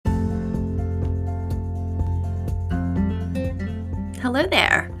Hello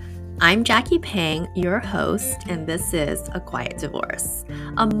there. I'm Jackie Pang, your host, and this is A Quiet Divorce,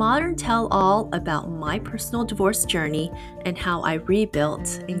 a modern tell-all about my personal divorce journey and how I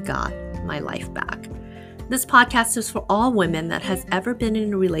rebuilt and got my life back. This podcast is for all women that has ever been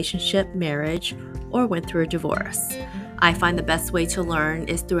in a relationship, marriage, or went through a divorce. I find the best way to learn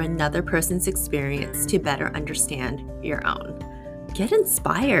is through another person's experience to better understand your own. Get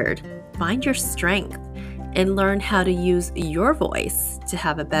inspired, find your strength, and learn how to use your voice to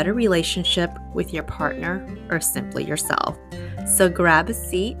have a better relationship with your partner or simply yourself. So grab a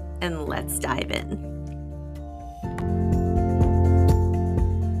seat and let's dive in.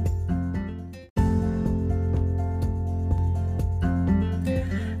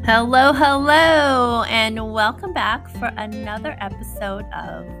 Hello, and welcome back for another episode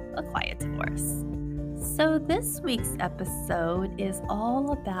of A Quiet Divorce. So this week's episode is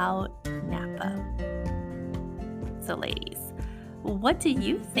all about Napa. So ladies, what do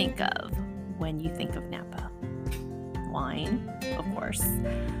you think of when you think of Napa? Wine, of course,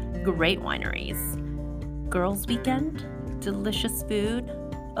 great wineries, girls' weekend, delicious food,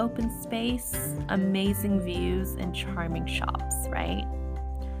 open space, amazing views, and charming shops, right?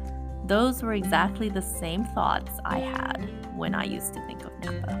 Those were exactly the same thoughts I had when I used to think of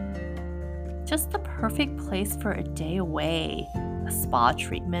Napa. Just the perfect place for a day away, a spa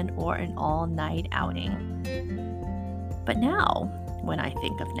treatment, or an all-night outing. But now, when I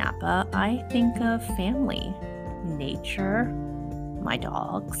think of Napa, I think of family, nature, my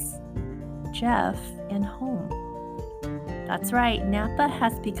dogs, Jeff, and home. That's right, Napa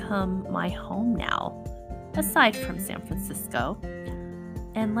has become my home now, aside from San Francisco.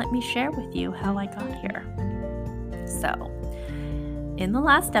 And let me share with you how I got here. So, in the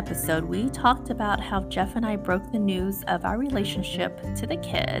last episode, we talked about how Jeff and I broke the news of our relationship to the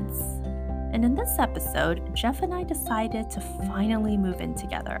kids. And in this episode, Jeff and I decided to finally move in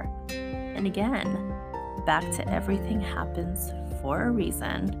together. And again, back to everything happens for a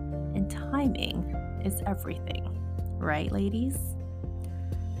reason, and timing is everything. Right, ladies?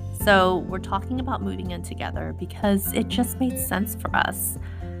 So we're talking about moving in together because it just made sense for us,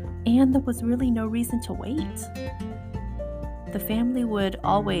 and there was really no reason to wait. The family would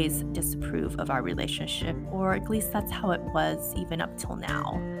always disapprove of our relationship, or at least that's how it was even up till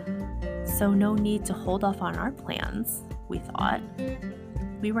now. So no need to hold off on our plans, we thought.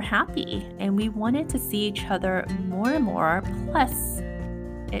 We were happy and we wanted to see each other more and more, plus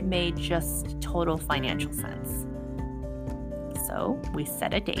it made just total financial sense. So we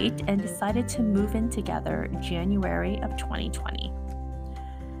set a date and decided to move in together January of 2020.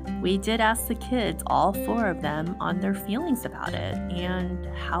 We did ask the kids, all four of them, on their feelings about it and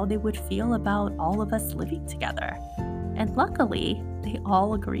how they would feel about all of us living together. And luckily, they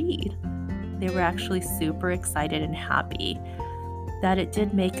all agreed. They were actually super excited and happy that it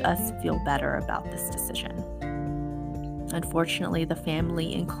did make us feel better about this decision. Unfortunately, the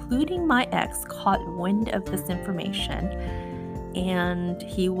family, including my ex, caught wind of this information, and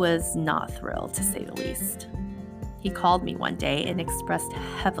he was not thrilled, to say the least. He called me one day and expressed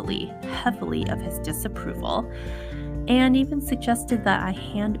heavily of his disapproval, and even suggested that I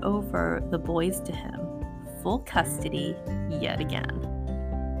hand over the boys to him, full custody yet again.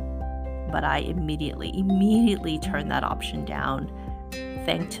 But I immediately turned that option down,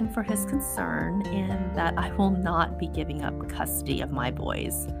 thanked him for his concern, and that I will not be giving up custody of my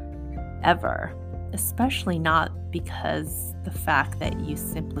boys, ever. Especially not because the fact that you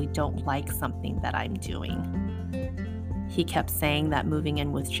simply don't like something that I'm doing. He kept saying that moving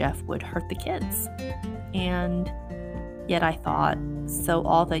in with Jeff would hurt the kids. And yet I thought, so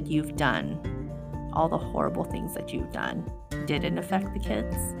all that you've done, all the horrible things that you've done, didn't affect the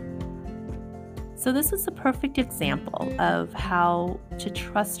kids? So this is a perfect example of how to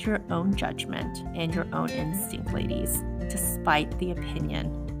trust your own judgment and your own instinct, ladies, despite the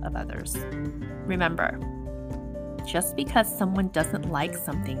opinion of others. Remember, just because someone doesn't like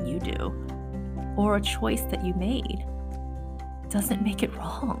something you do or a choice that you made doesn't make it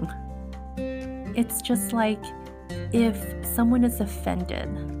wrong. It's just like if someone is offended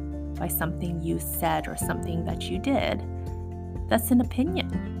by something you said or something that you did, that's an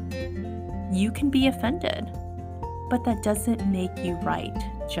opinion. You can be offended, but that doesn't make you right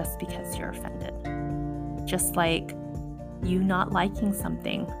just because you're offended. Just like you not liking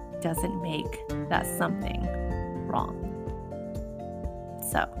something doesn't make that something wrong.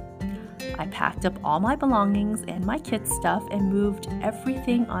 So, I packed up all my belongings and my kids' stuff and moved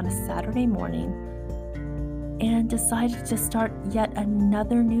everything on a Saturday morning and decided to start yet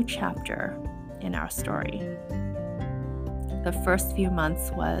another new chapter in our story. The first few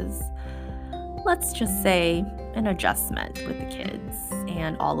months was, let's just say, an adjustment with the kids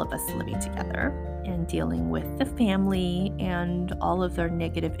and all of us living together and dealing with the family and all of their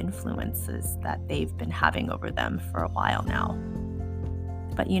negative influences that they've been having over them for a while now.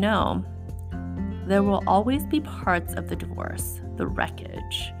 But there will always be parts of the divorce, the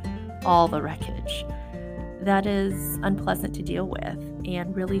wreckage, all the wreckage, that is unpleasant to deal with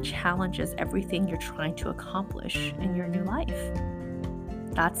and really challenges everything you're trying to accomplish in your new life.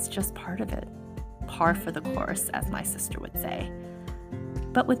 That's just part of it. Par for the course, as my sister would say.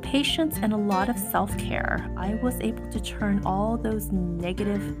 But with patience and a lot of self-care, I was able to turn all those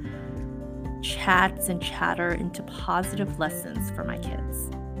negative chats and chatter into positive lessons for my kids.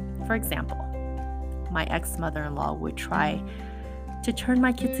 For example, my ex-mother-in-law would try to turn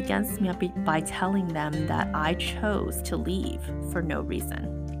my kids against me by telling them that I chose to leave for no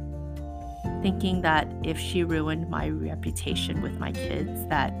reason, thinking that if she ruined my reputation with my kids,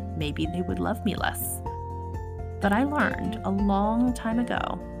 that maybe they would love me less. But I learned a long time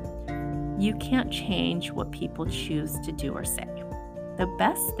ago, you can't change what people choose to do or say. The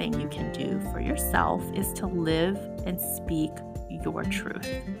best thing you can do for yourself is to live and speak your truth.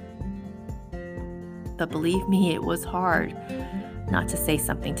 But believe me, it was hard not to say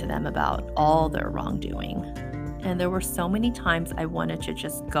something to them about all their wrongdoing. And there were so many times I wanted to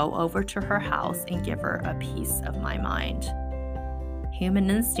just go over to her house and give her a piece of my mind. Human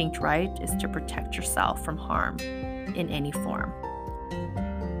instinct, right, is to protect yourself from harm in any form.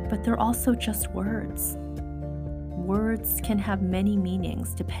 But they're also just words. Words can have many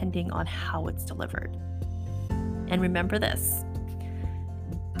meanings depending on how it's delivered. And remember this,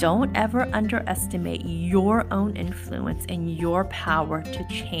 don't ever underestimate your own influence and your power to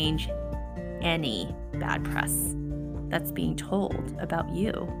change any bad press that's being told about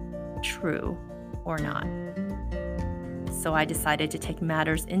you, true or not. So I decided to take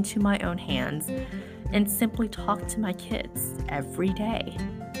matters into my own hands and simply talk to my kids every day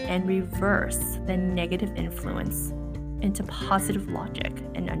and reverse the negative influence into positive logic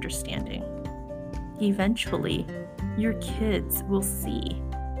and understanding. Eventually, your kids will see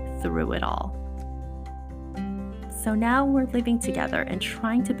through it all. So now we're living together and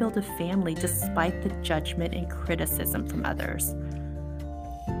trying to build a family despite the judgment and criticism from others.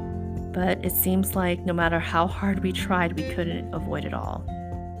 But it seems like no matter how hard we tried, we couldn't avoid it all.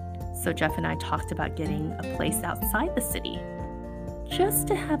 So Jeff and I talked about getting a place outside the city, just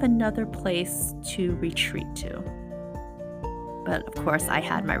to have another place to retreat to. But of course, I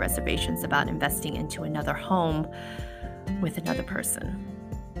had my reservations about investing into another home with another person.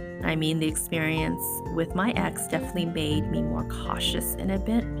 I mean, the experience with my ex definitely made me more cautious and a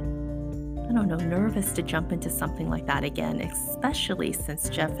bit, nervous to jump into something like that again, especially since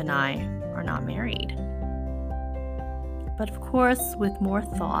Jeff and I are not married. But of course, with more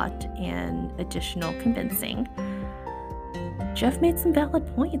thought and additional convincing, Jeff made some valid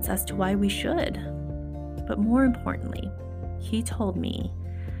points as to why we should. But more importantly, he told me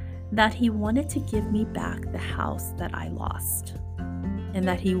that he wanted to give me back the house that I lost, and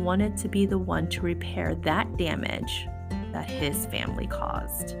that he wanted to be the one to repair that damage that his family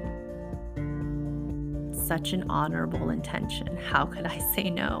caused. Such an honorable intention. How could I say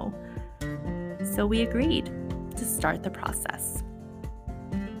no? So we agreed to start the process.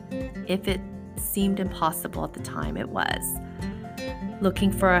 If it seemed impossible at the time, it was.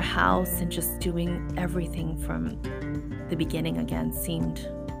 Looking for a house and just doing everything from the beginning again seemed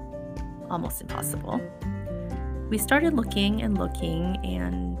almost impossible. We started looking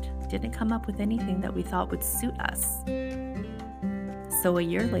and didn't come up with anything that we thought would suit us. So a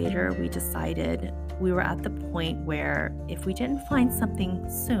year later, we decided we were at the point where if we didn't find something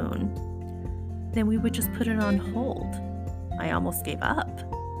soon, then we would just put it on hold. I almost gave up.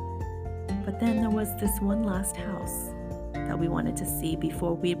 But then there was this one last house that we wanted to see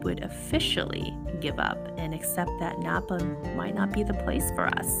before we would officially give up and accept that Napa might not be the place for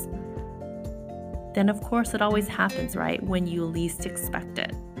us. Then of course it always happens, right, when you least expect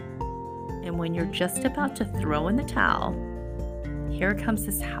it. And when you're just about to throw in the towel, here comes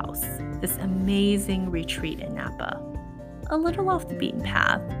this house, this amazing retreat in Napa. A little off the beaten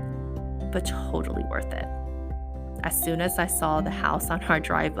path, but totally worth it. As soon as I saw the house on our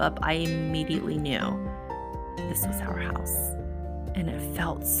drive up, I immediately knew this was our house. And it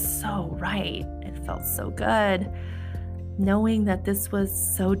felt so right. It felt so good, knowing that this was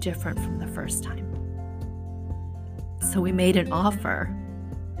so different from the first time. So we made an offer,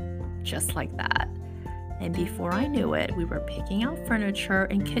 just like that. And before I knew it, we were picking out furniture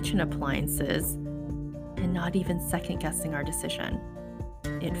and kitchen appliances and not even second guessing our decision.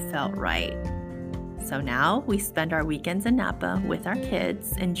 It felt right. So now we spend our weekends in Napa with our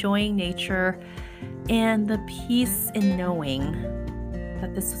kids, enjoying nature and the peace in knowing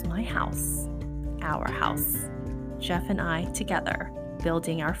that this was my house, our house, Jeff and I together,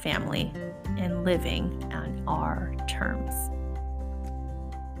 building our family and living on our terms.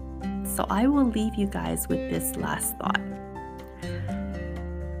 So I will leave you guys with this last thought.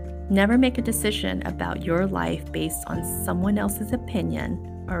 Never make a decision about your life based on someone else's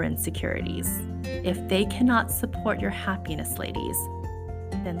opinion or insecurities. If they cannot support your happiness, ladies,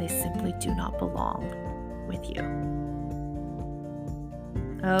 then they simply do not belong with you.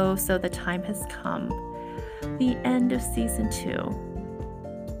 Oh, so the time has come. The end of season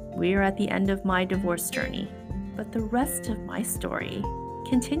 2. We are at the end of my divorce journey, but the rest of my story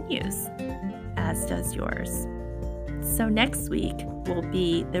continues, as does yours. So next week will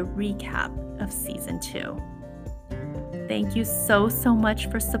be the recap of season 2. Thank you so much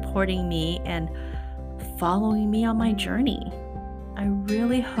for supporting me and following me on my journey. I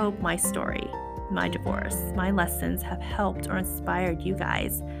really hope my story, my divorce, my lessons have helped or inspired you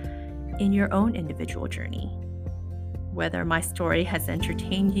guys in your own individual journey. Whether my story has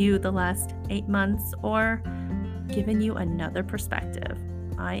entertained you the last 8 months or given you another perspective,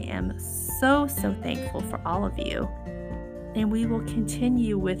 I am so thankful for all of you. And we will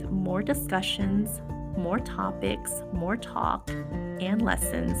continue with more discussions, more topics, more talk, and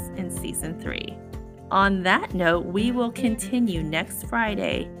lessons in season 3. On that note, we will continue next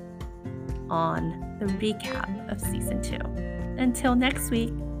Friday on the recap of season 2. Until next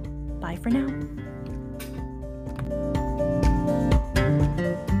week, bye for now.